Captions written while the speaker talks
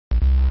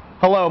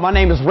Hello, my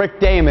name is Rick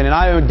Daman and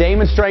I own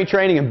Daman Strength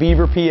Training in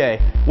Beaver, PA.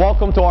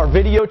 Welcome to our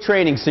video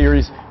training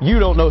series, You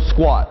Don't Know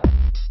Squat.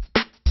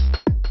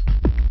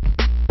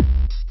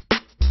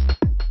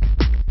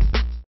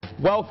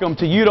 Welcome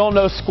to You Don't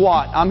Know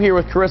Squat. I'm here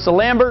with Carissa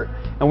Lambert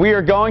and we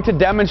are going to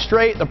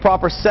demonstrate the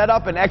proper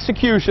setup and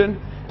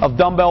execution of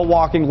dumbbell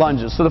walking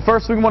lunges. So the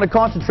first thing we want to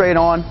concentrate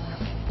on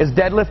is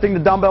deadlifting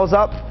the dumbbells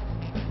up,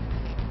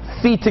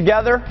 feet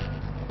together.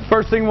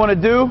 First thing we want to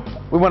do,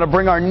 we want to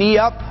bring our knee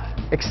up,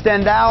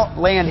 extend out,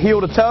 land heel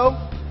to toe.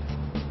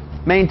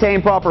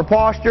 Maintain proper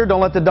posture.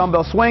 Don't let the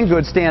dumbbell swing.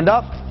 Good, stand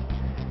up.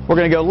 We're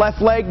going to go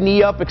left leg,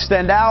 knee up,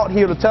 extend out,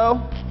 heel to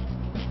toe.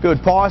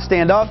 Good, pause,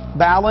 stand up,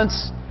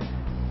 balance.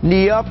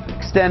 Knee up,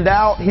 extend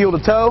out, heel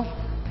to toe.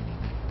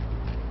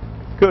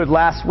 Good,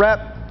 last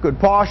rep. Good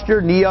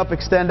posture, knee up,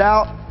 extend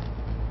out,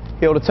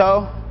 heel to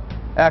toe.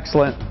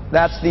 Excellent.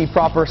 That's the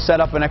proper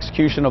setup and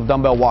execution of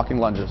dumbbell walking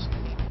lunges.